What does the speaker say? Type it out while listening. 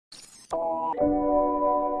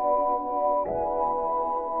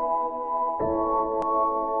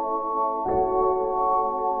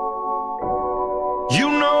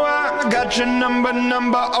got your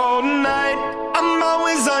number all night. I'm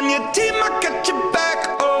always on your team, I got your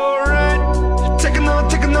back, alright. Taking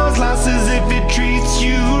those losses if it treats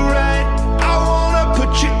you right. I wanna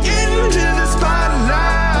put you into the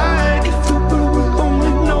spotlight. If the world would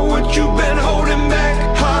only know what you've been holding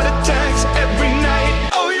back. Heart attacks every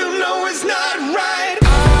night, oh you know it's not right.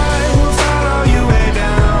 I will follow you way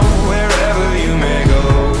down, wherever you may go.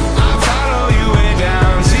 I'll follow you way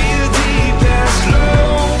down to your deepest low.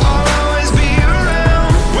 I'll always be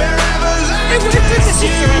around, wherever life takes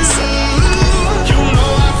you. You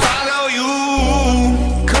know I follow you.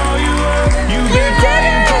 Call you up, you've been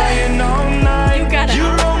crying all night.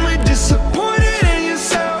 You're only disappointed in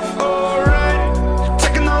yourself, alright.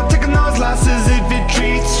 Taking those losses if it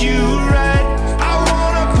treats you right. I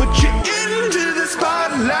wanna put you into the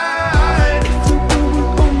spotlight. If the world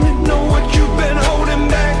would only know what you've been holding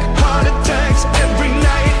back. Heart attacks every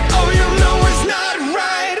night, oh you know it's not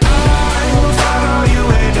right. I will follow you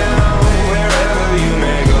way down, wherever you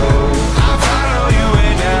may go. I'll follow you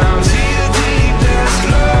way down to your deepest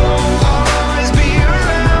low. I'll always be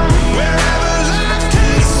around, wherever life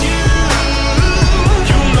takes you.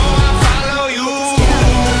 You know I follow you. You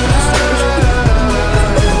know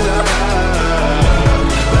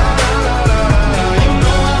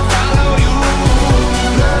I follow you.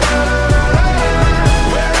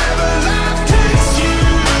 Wherever life takes you.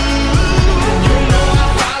 You know I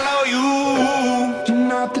follow you. You're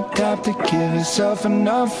not the type to give yourself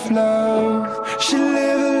enough love. She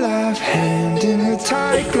live a life hand in a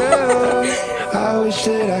tight glove. I wish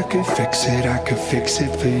that I could fix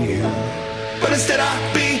it for you. But instead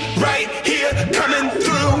I'll be right here coming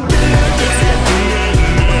through.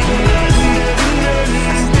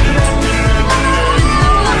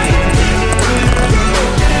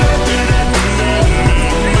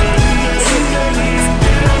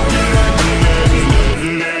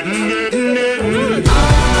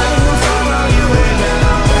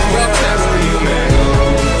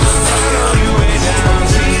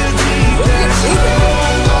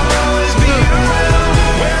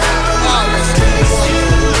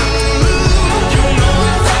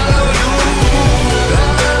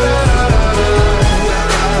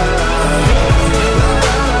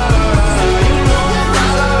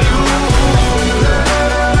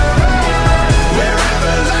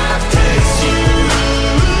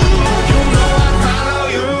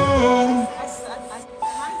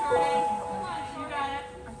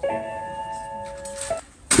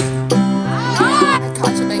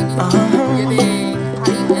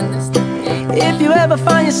 If you ever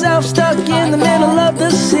find yourself stuck in the middle of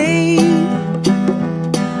the sea,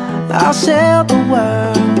 I'll sail the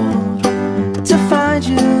world to find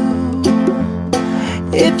you.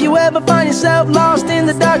 If you ever find yourself lost in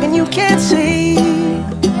the dark and you can't see,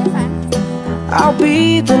 I'll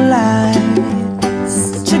be the light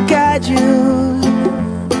to guide you.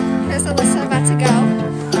 Here's Alyssa about to go.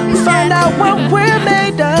 Find out what we're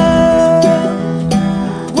made of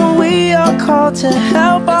when we are called to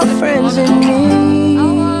help our friends in need.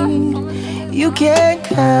 You can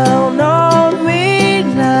count on me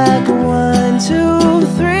like 1, 2,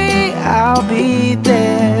 3. I'll be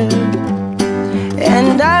there.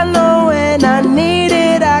 And I know when I need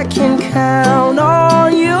it, I can count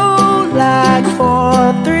on you like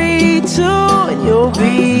 4, 3, 2, and you'll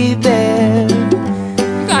be there.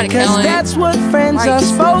 Cause that's what friends are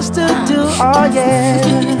supposed to do, oh yeah.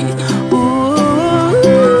 Ooh,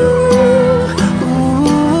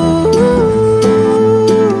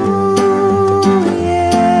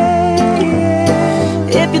 yeah,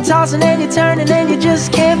 yeah. If you're tossing and you're turning and you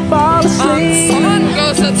just can't fall asleep,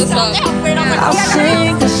 Go set this up. I'll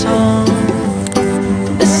sing a song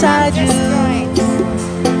beside you.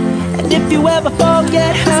 And if you ever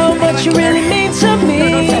forget how much you really mean to me,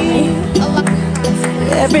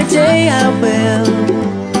 every day I will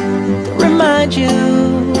remind you.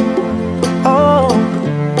 Oh,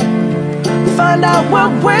 find out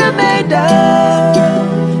what we're made of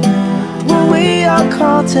when we are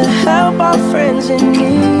called to help our friends in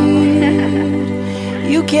need.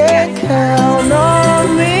 You can count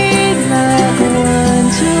on me like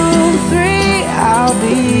 1, 2, 3. I'll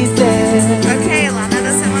be there. Okay, Lana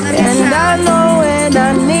doesn't want to be And I know when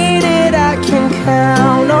I need it, I can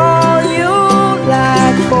count on you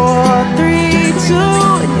like 4, 3, 2,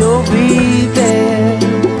 and you'll be there.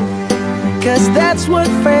 Cause that's what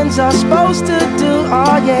friends are supposed to do,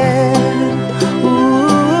 oh yeah. Ooh,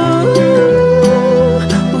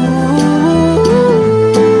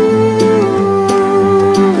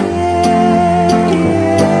 yeah,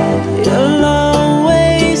 yeah. You'll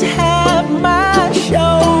always have my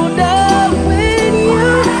shoulder when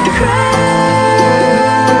you cry.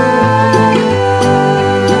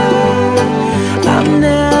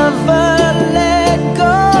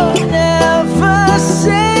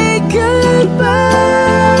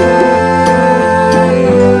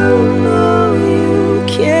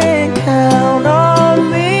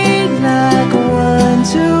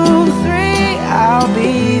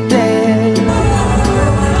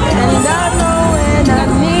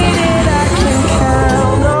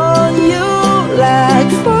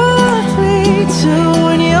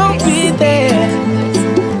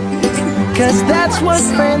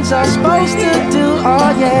 do,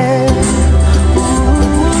 oh yeah.